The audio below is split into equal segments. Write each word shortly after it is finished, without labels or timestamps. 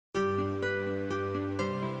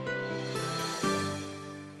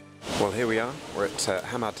Well, here we are. We're at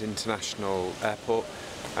Hamad International Airport,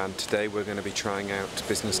 and today we're going to be trying out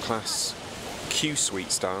business class QSuite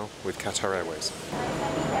style with Qatar Airways.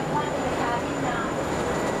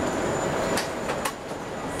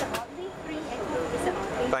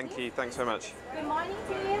 Thank you. Thanks so much. Good morning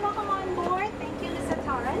to you. Welcome on board. Thank you, Mr.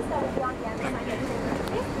 Torrez. That will be on the other side of the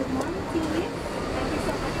trip. Good morning to you. Thank you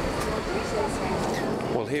so much for your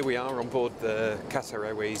patience. Well, here we are on board the Qatar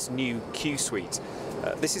Airways new QSuite.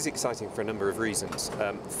 This is exciting for a number of reasons.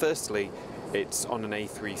 Firstly, it's on an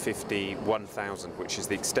A350-1000, which is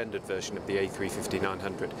the extended version of the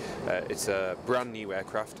A350-900. It's a brand new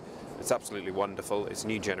aircraft. It's absolutely wonderful. It's a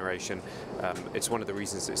new generation. It's one of the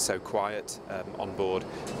reasons it's so quiet on board,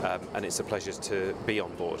 and it's a pleasure to be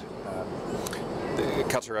on board.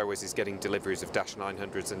 Qatar Airways is getting deliveries of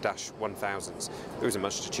 -900s and -1000s. There isn't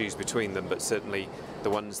much to choose between them, but certainly the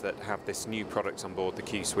ones that have this new product on board, the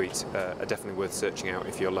QSuite, are definitely worth searching out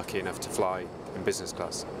if you're lucky enough to fly in business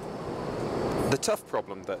class. The tough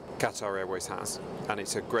problem that Qatar Airways has, and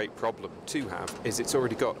it's a great problem to have, is it's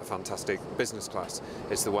already got a fantastic business class.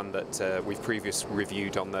 It's the one that we've previously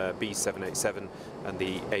reviewed on the B787 and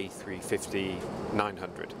the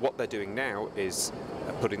A350-900. What they're doing now is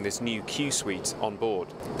putting this new QSuite on board.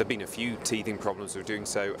 There have been a few teething problems with doing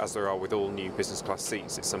so, as there are with all new business class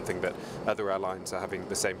seats. It's something that other airlines are having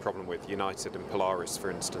the same problem with, United and Polaris, for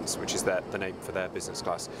instance, which is the name for their business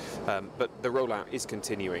class. But the rollout is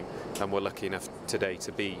continuing, and we're lucky enough today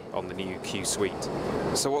to be on the new QSuite.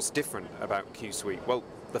 So what's different about QSuite? Well,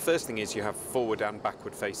 the first thing is you have forward and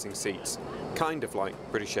backward facing seats, kind of like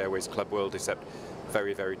British Airways Club World, except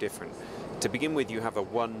very, very different. To begin with, you have a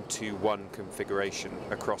 1-to-1 configuration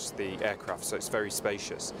across the aircraft, so it's very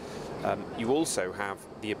spacious. You also have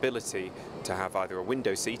the ability to have either a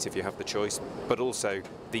window seat if you have the choice, but also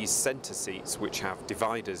these centre seats which have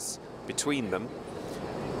dividers between them,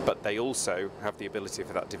 but they also have the ability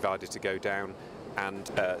for that divider to go down and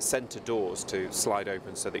centre doors to slide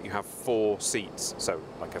open so that you have 4 seats, so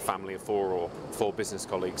like a family of 4 or 4 business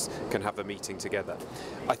colleagues can have a meeting together.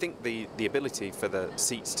 I think the ability for the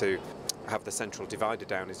seats to have the central divider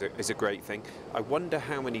down is a great thing. I wonder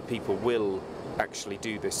how many people will actually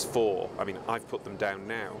do this for. I mean, I've put them down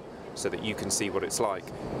now so that you can see what it's like.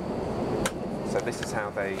 So this is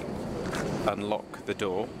how they unlock the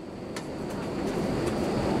door.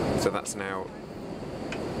 So that's now,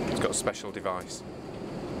 it's got a special device.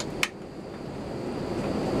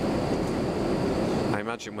 I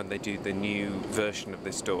imagine when they do the new version of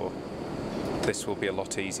this door, this will be a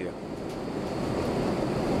lot easier.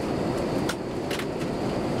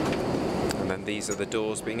 And then these are the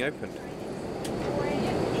doors being opened.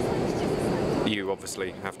 You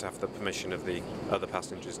obviously have to have the permission of the other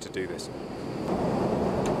passengers to do this.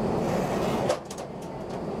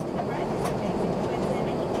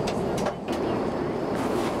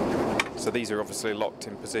 So these are obviously locked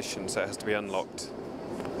in position, so it has to be unlocked.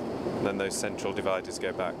 And then those central dividers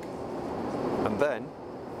go back. And then,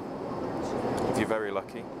 if you're very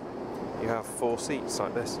lucky, you have 4 seats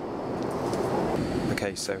like this.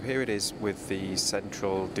 Okay, so here it is with the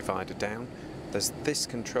central divider down. There's this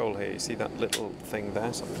control here, you see that little thing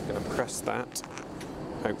there? So I'm just going to press that.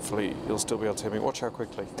 Hopefully you'll still be able to hear me. Watch how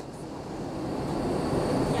quickly.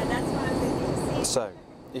 Yeah, that's what I'm thinking to see. So,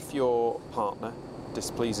 if your partner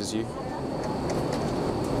displeases you,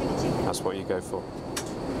 that's what you go for.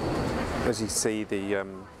 As you see, the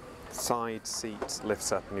side seat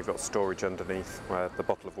lifts up and you've got storage underneath where the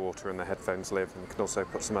bottle of water and the headphones live, and you can also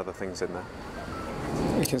put some other things in there.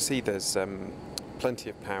 You can see there's plenty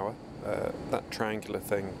of power. That triangular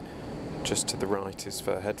thing just to the right is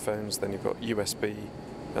for headphones, then you've got USB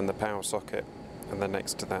and the power socket, and then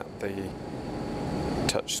next to that the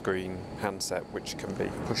touchscreen handset which can be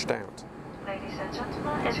pushed out. Ladies and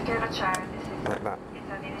gentlemen, as you can chart, Like that.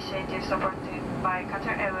 it's an initiative supported by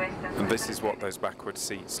Qatar Airways. And this is what those backward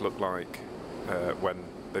seats look like when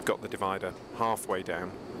they've got the divider halfway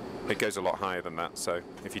down. It goes a lot higher than that, so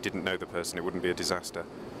if you didn't know the person, it wouldn't be a disaster.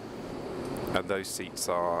 And those seats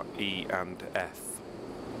are E and F,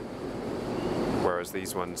 whereas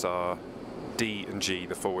these ones are D and G,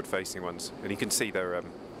 the forward-facing ones. And you can see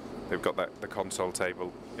they've got the console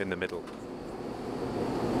table in the middle.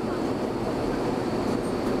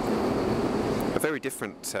 Very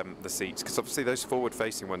different, the seats, because obviously those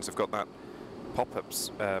forward-facing ones have got that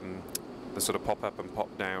pop-ups, the sort of pop-up and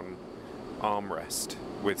pop-down armrest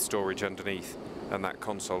with storage underneath and that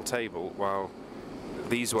console table, while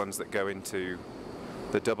these ones that go into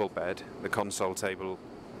the double bed, the console table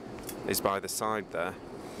is by the side there,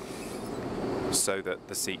 so that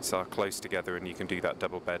the seats are close together and you can do that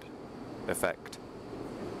double bed effect.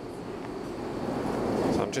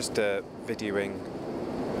 So I'm just videoing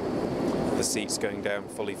the seats going down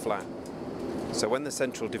fully flat. So when the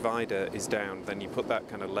central divider is down, then you put that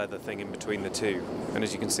kind of leather thing in between the two, and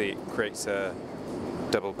as you can see, it creates a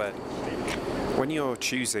double bed. When you're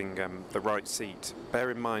choosing the right seat, bear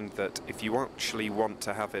in mind that if you actually want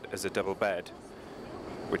to have it as a double bed,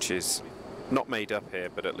 which is not made up here,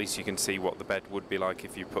 but at least you can see what the bed would be like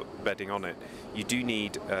if you put bedding on it, you do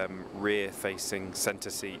need rear-facing centre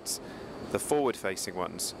seats. The forward-facing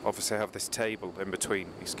ones obviously have this table in between.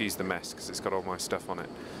 Excuse the mess because it's got all my stuff on it.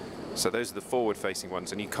 So those are the forward-facing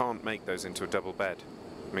ones, and you can't make those into a double bed.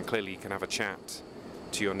 I mean, clearly you can have a chat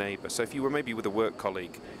to your neighbour. So if you were maybe with a work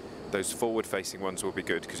colleague, those forward-facing ones will be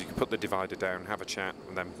good because you can put the divider down, have a chat,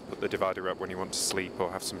 and then put the divider up when you want to sleep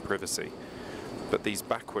or have some privacy. But these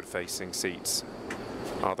backward-facing seats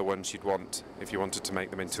are the ones you'd want if you wanted to make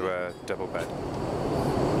them into a double bed.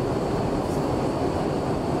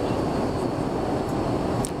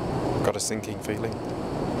 Got a sinking feeling.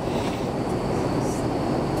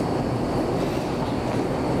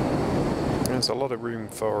 There's a lot of room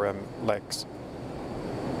for legs.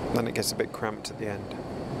 Then it gets a bit cramped at the end.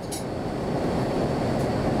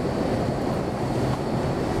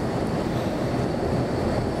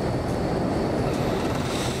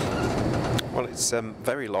 Well, it's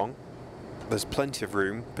very long. There's plenty of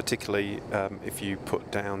room, particularly if you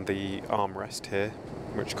put down the armrest here,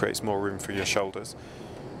 which creates more room for your shoulders.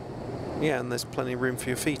 Yeah, and there's plenty of room for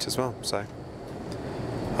your feet as well, so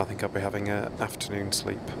I think I'll be having an afternoon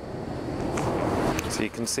sleep. So you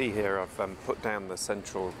can see here I've put down the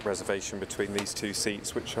central reservation between these two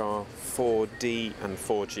seats, which are 4D and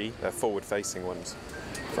 4G. They're forward-facing ones.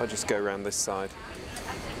 If I just go around this side,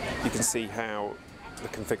 you can see how the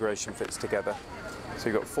configuration fits together. So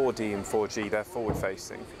you've got 4D and 4G, they're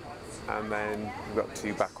forward-facing, and then you've got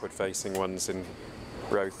two backward-facing ones in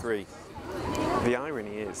row 3. The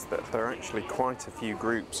irony is that there are actually quite a few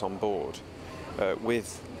groups on board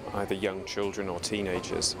with either young children or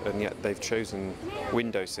teenagers, and yet they've chosen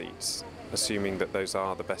window seats, assuming that those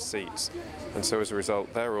are the best seats. And so as a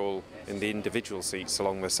result, they're all in the individual seats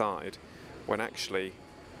along the side, when actually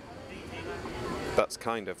that's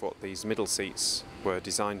kind of what these middle seats were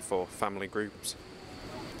designed for, family groups.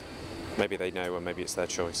 Maybe they know, or maybe it's their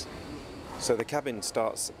choice. So the cabin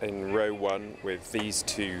starts in row 1 with these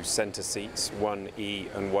two centre seats,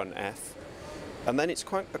 1E and 1F. And then it's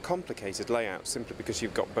quite a complicated layout simply because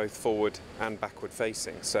you've got both forward and backward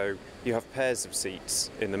facing. So you have pairs of seats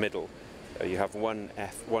in the middle. You have 1E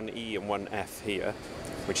and 1F here,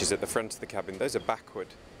 which is at the front of the cabin. Those are backward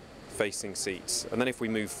facing seats. And then if we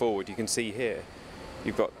move forward, you can see here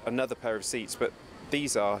you've got another pair of seats, but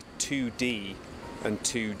these are 2D and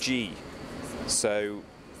 2G. So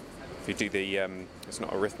if you do the, it's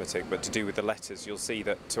not arithmetic, but to do with the letters, you'll see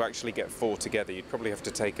that to actually get 4 together, you'd probably have to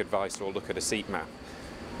take advice or look at a seat map,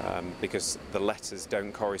 because the letters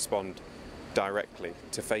don't correspond directly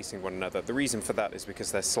to facing one another. The reason for that is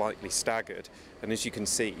because they're slightly staggered, and as you can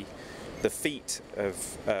see, the feet of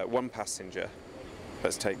one passenger,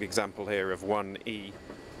 let's take the example here of 1E,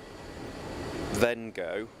 then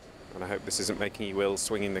go, and I hope this isn't making you ill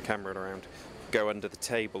swinging the camera around, go under the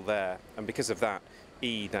table there, and because of that,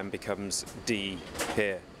 E then becomes D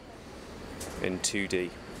here in 2D.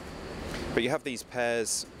 But you have these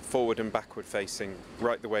pairs forward and backward facing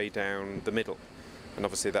right the way down the middle, and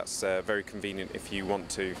obviously that's very convenient if you want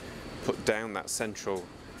to put down that central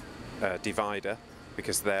divider,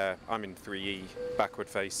 because there I'm in 3E backward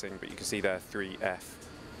facing, but you can see there 3F,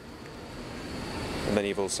 and then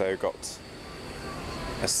you've also got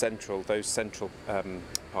a central, those central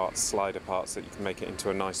parts, slider parts, that you can make it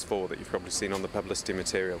into a nice 4 that you've probably seen on the publicity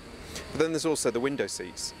material. But then there's also the window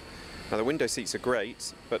seats. Now the window seats are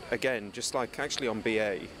great, but again, just like actually on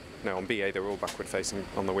BA, no, on BA they're all backward facing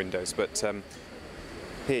on the windows, but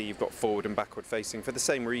here you've got forward and backward facing for the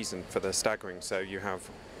same reason, for the staggering. So you have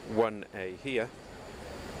 1A here,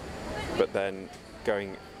 but then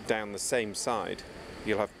going down the same side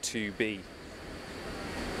you'll have 2B.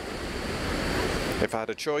 If I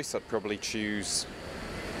had a choice, I'd probably choose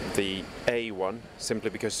the A one,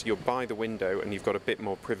 simply because you're by the window and you've got a bit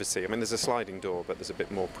more privacy. I mean, there's a sliding door, but there's a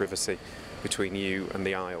bit more privacy between you and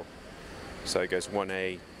the aisle. So it goes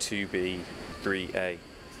 1A, 2B, 3A.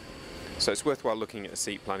 So it's worthwhile looking at a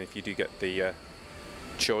seat plan if you do get the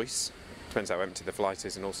choice. Depends how empty the flight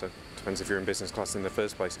is, and also depends if you're in business class in the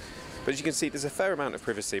first place. But as you can see, there's a fair amount of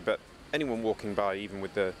privacy, but anyone walking by, even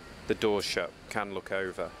with the doors shut, can look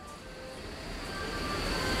over.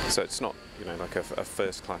 So it's not, you know, like a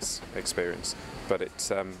first class experience, but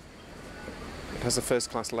it has a first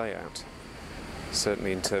class layout,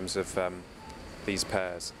 certainly in terms of these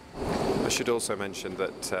pairs. I should also mention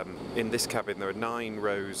that in this cabin there are 9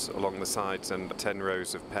 rows along the sides and 10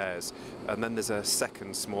 rows of pairs, and then there's a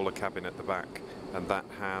second smaller cabin at the back, and that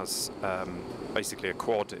has basically a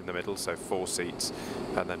quad in the middle, so 4 seats,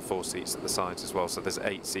 and then 4 seats at the sides as well, so there's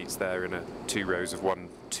 8 seats there in 2 rows of 1,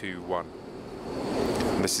 2, 1.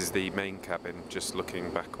 And this is the main cabin, just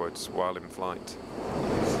looking backwards while in flight.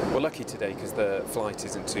 We're lucky today because the flight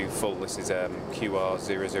isn't too full. This is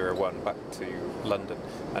QR001 back to London,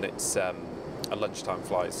 and it's a lunchtime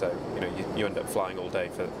flight, so you end up flying all day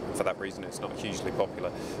for that reason. It's not hugely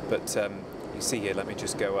popular, but you see here, let me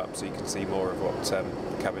just go up so you can see more of what the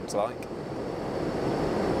cabin's like.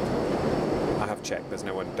 I have checked, there's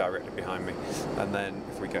no one directly behind me. And then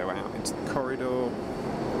if we go out into the corridor,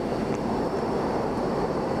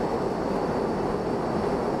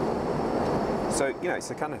 so it's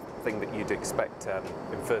the kind of thing that you'd expect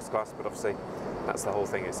in first class, but obviously that's the whole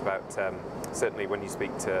thing. It's about, certainly when you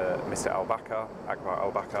speak to Mr. Akbar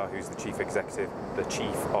Al-Bakr, who's the chief executive, the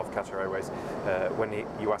chief of Qatar Airways, when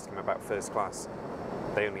you ask him about first class,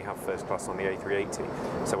 they only have first class on the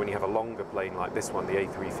A380. So when you have a longer plane like this one, the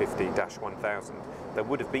A350-1000, there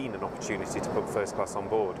would have been an opportunity to put first class on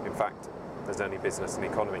board. In fact, there's only business and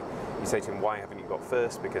economy. You say to him, why haven't you got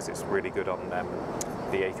first? Because it's really good on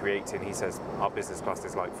the A380, and he says, our business class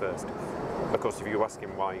is like first. Of course, if you ask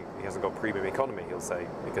him why he hasn't got premium economy, he'll say,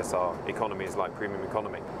 because our economy is like premium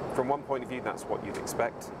economy. From one point of view, that's what you'd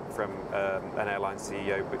expect from an airline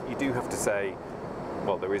CEO, but you do have to say,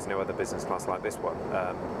 well, there is no other business class like this one.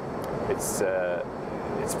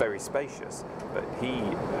 It's very spacious, but he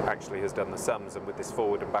actually has done the sums, and with this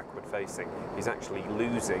forward and backward facing, he's actually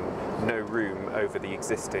losing no room over the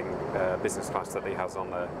existing business class that he has on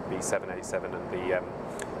the B787 and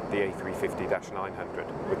the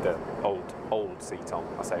A350-900 with the old seat on.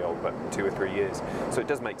 I say old, but 2 or 3 years. So it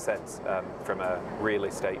does make sense from a real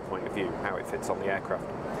estate point of view how it fits on the aircraft.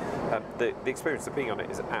 The experience of being on it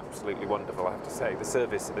is absolutely wonderful, I have to say. The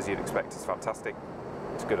service, as you'd expect, is fantastic.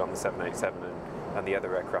 It's good on the 787 and the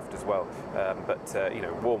other aircraft as well.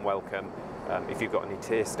 Warm welcome. If you've got any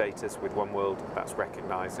tier status with Oneworld, that's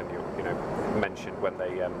recognised and you're mentioned when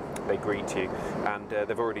they greet you. And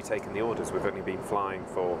they've already taken the orders. We've only been flying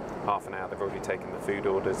for half an hour. They've already taken the food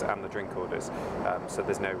orders and the drink orders. So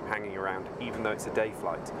there's no hanging around, even though it's a day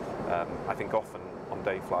flight. I think often on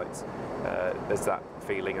day flights, there's that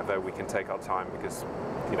feeling of, oh, we can take our time because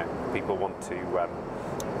people want to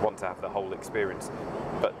have the whole experience.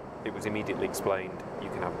 But it was immediately explained you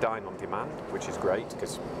can have dine on demand, which is great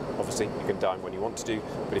because obviously you can dine when you want to do,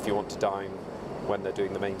 but if you want to dine when they're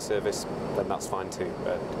doing the main service, then that's fine too.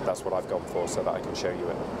 That's what I've gone for so that I can show you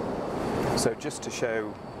it. So just to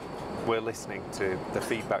show we're listening to the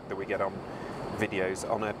feedback that we get on videos,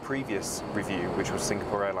 on a previous review, which was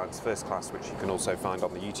Singapore Airlines First Class, which you can also find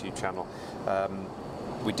on the YouTube channel,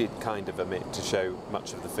 we did kind of omit to show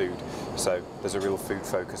much of the food, so there's a real food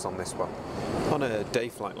focus on this one. On a day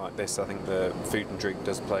flight like this, I think the food and drink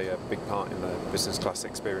does play a big part in the business class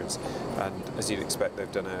experience, and as you'd expect,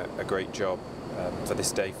 they've done a great job for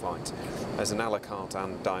this day flight. There's an a la carte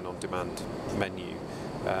and dine on demand menu.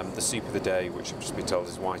 The soup of the day, which I've just been told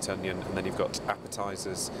is white onion, and then you've got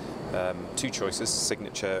appetisers, 2 choices,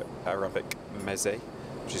 signature Arabic meze,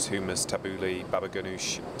 which is hummus, tabbouleh, baba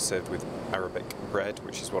ganoush, served with Arabic bread,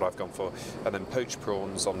 which is what I've gone for, and then poached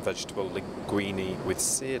prawns on vegetable linguine with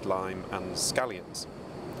seared lime and scallions,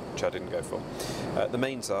 which I didn't go for. The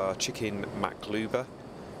mains are chicken maklouba,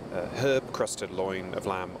 herb crusted loin of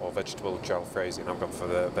lamb or vegetable jalfrezi, and I've gone for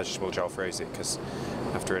the vegetable jalfrezi because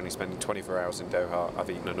after only spending 24 hours in Doha,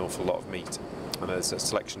 I've eaten an awful lot of meat. And there's a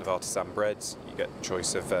selection of artisan breads. You get a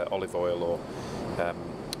choice of olive oil or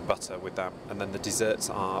butter with that. And then the desserts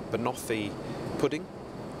are banoffee pudding,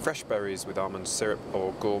 fresh berries with almond syrup,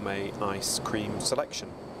 or gourmet ice cream selection.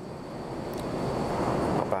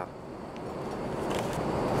 Not bad.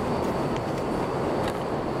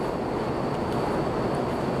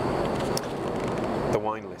 The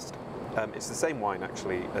wine list. It's the same wine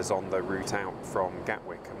actually as on the route out from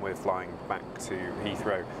Gatwick, and we're flying back to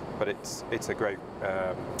Heathrow, but it's a great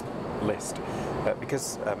list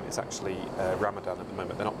because it's actually Ramadan at the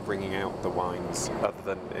moment. They're not bringing out the wines other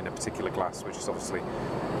than in a particular glass, which is obviously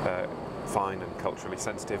fine and culturally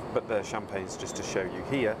sensitive, but the champagnes, just to show you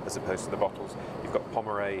here as opposed to the bottles, you've got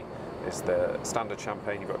Pommery is the standard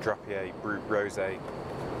champagne, you've got Drapier Brut Rosé,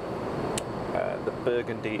 the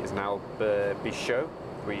Burgundy is an Albert Bichot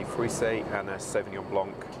Fruissé, and a Sauvignon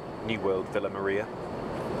Blanc New World Villa Maria.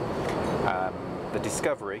 the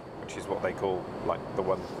Discovery, which is what they call like the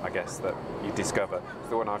one, I guess, that you discover. It's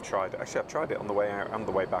the one I've tried. Actually, I've tried it on the way out and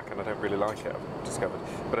the way back, and I don't really like it, I've discovered.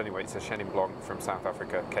 But anyway, it's a Chenin Blanc from South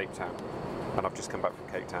Africa, Cape Town. And I've just come back from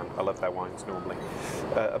Cape Town. I love their wines normally.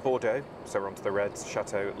 A Bordeaux, so we're on to the reds.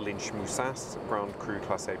 Chateau Lynch Moussas, Grand Cru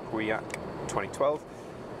Classé Pauillac, 2012.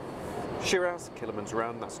 Shiraz, Killerman's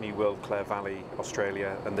Run, that's New World, Clare Valley,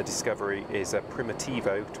 Australia, and the Discovery is a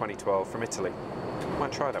Primitivo 2012 from Italy.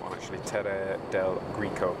 Might try that one actually, Terre del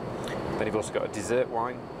Greco. Then you've also got a dessert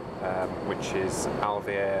wine, which is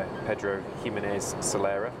Alvear Pedro Jimenez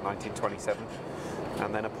Solera, 1927,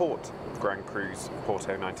 and then a port, Grand Cru's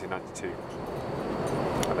Porto 1992.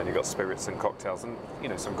 And then you've got spirits and cocktails, and you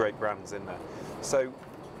know, some great brands in there. So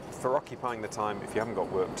for occupying the time, if you haven't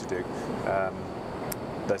got work to do,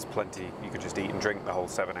 there's plenty. You could just eat and drink the whole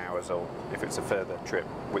 7 hours, or if it's a further trip,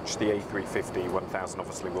 which the A350-1000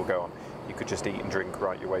 obviously will go on, you could just eat and drink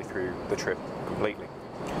right your way through the trip completely.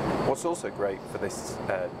 What's also great for this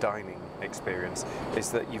dining experience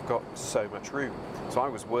is that you've got so much room. So I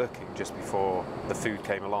was working just before the food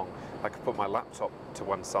came along. I could put my laptop to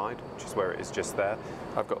one side, which is where it is just there.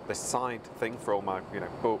 I've got this side thing for all my,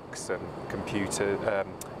 books and computer,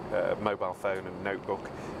 mobile phone and notebook.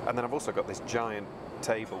 And then I've also got this giant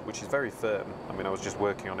table, which is very firm. I mean, I was just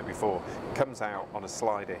working on it before. It comes out on a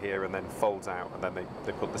slider here and then folds out, and then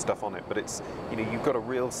they put the stuff on it. But it's, you've got a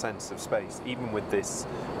real sense of space. Even with this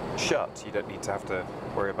shut, you don't need to have to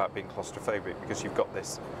worry about being claustrophobic, because you've got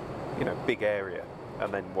this, big area,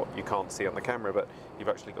 and then what you can't see on the camera, but you've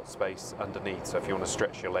actually got space underneath. So if you want to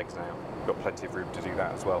stretch your legs out, you've got plenty of room to do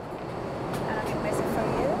that as well. And a present for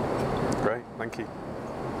you. Great, thank you.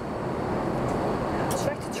 Would you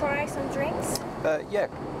like to try some drinks? Yeah.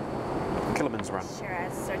 Killerman's Run.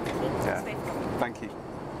 Shiraz certificate. Yeah. Thank you.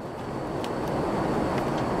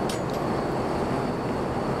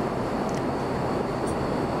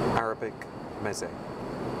 Arabic meze.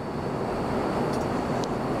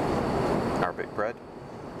 Arabic bread.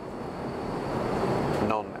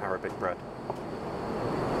 Non-Arabic bread.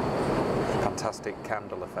 Fantastic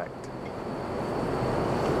candle effect.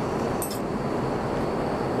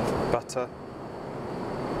 Butter.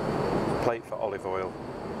 Plate for olive oil,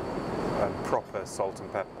 and proper salt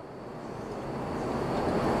and pepper.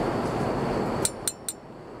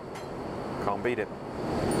 Can't beat it.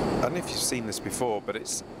 I don't know if you've seen this before, but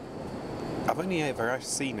I've only ever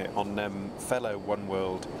seen it on fellow One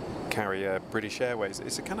World carrier British Airways.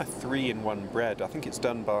 It's a kind of 3-in-1 bread. I think it's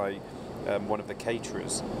done by one of the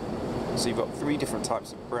caterers. So you've got 3 different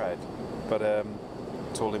types of bread, but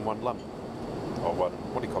it's all in one lump, or one,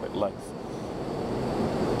 what do you call it, loaf.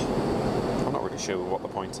 I'm not really sure what the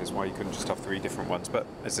point is, why you couldn't just have 3 different ones, but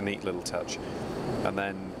it's a neat little touch. And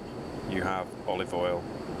then you have olive oil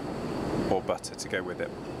or butter to go with it.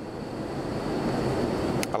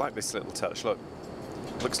 I like this little touch. Look,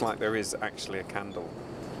 looks like there is actually a candle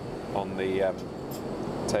on the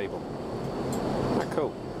table. Isn't that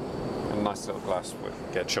cool? And a nice little glass with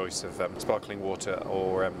a choice of sparkling water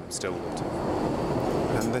or still water.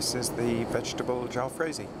 And this is the vegetable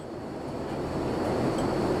jalfrezi.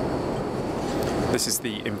 This is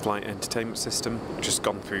the in-flight entertainment system, which has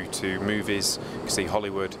gone through to movies. You can see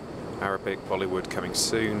Hollywood, Arabic, Bollywood coming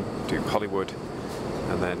soon, do Hollywood,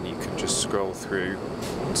 and then you can just scroll through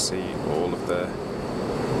and see all of the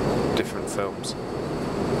different films.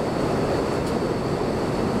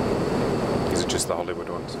 These are just the Hollywood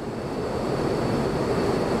ones.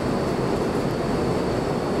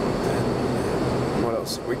 Then, what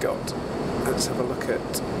else have we got? Let's have a look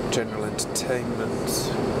at general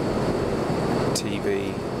entertainment.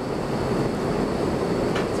 TV.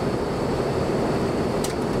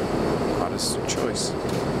 Quite a choice.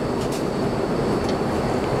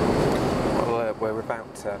 Well, we're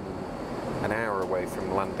about an hour away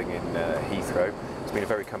from landing in Heathrow. It's been a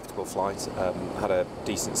very comfortable flight. Had a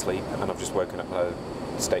decent sleep, and I've just woken up with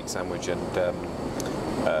a steak sandwich and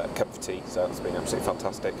a cup of tea, so that's been absolutely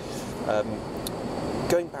fantastic.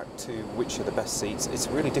 Going back to which are the best seats, it's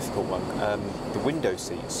a really difficult one. The window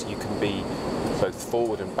seats, you can be both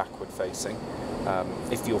forward and backward facing.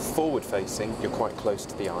 If you're forward facing, you're quite close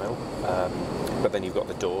to the aisle, but then you've got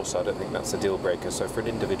the door, so I don't think that's a deal breaker. So for an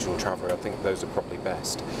individual traveller, I think those are probably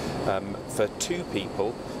best. For 2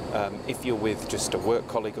 people, if you're with just a work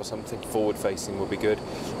colleague or something, forward facing will be good.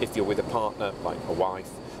 If you're with a partner, like a wife,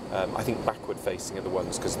 I think backward facing are the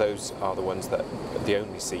ones, because those are the ones that are the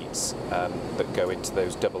only seats that go into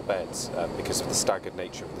those double beds because of the staggered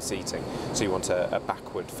nature of the seating. So you want a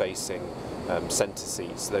backward facing centre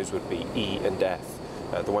seats. Those would be E and F.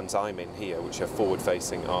 The ones I'm in here, which are forward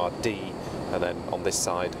facing, are D, and then on this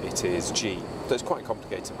side it is G. So it's quite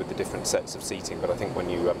complicated with the different sets of seating, but I think when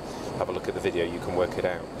you have a look at the video you can work it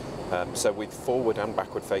out. So with forward and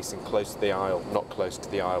backward facing, close to the aisle, not close to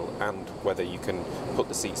the aisle, and whether you can put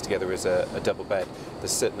the seats together as a double bed,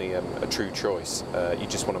 there's certainly a true choice. You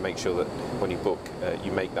just want to make sure that when you book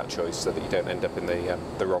you make that choice so that you don't end up in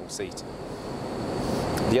the wrong seat.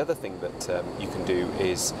 The other thing that you can do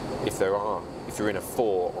is, if you're in a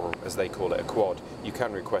 4, or as they call it, a quad, you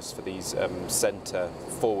can request for these centre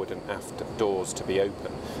forward and aft doors to be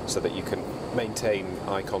open so that you can maintain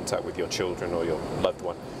eye contact with your children or your loved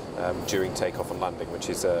one during takeoff and landing, which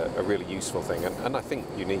is a really useful thing and I think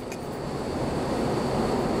unique.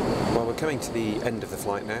 Well, we're coming to the end of the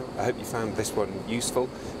flight now. I hope you found this one useful.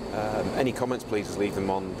 Any comments, please leave them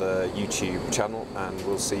on the YouTube channel, and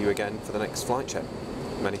we'll see you again for the next flight check.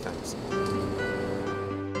 Many thanks.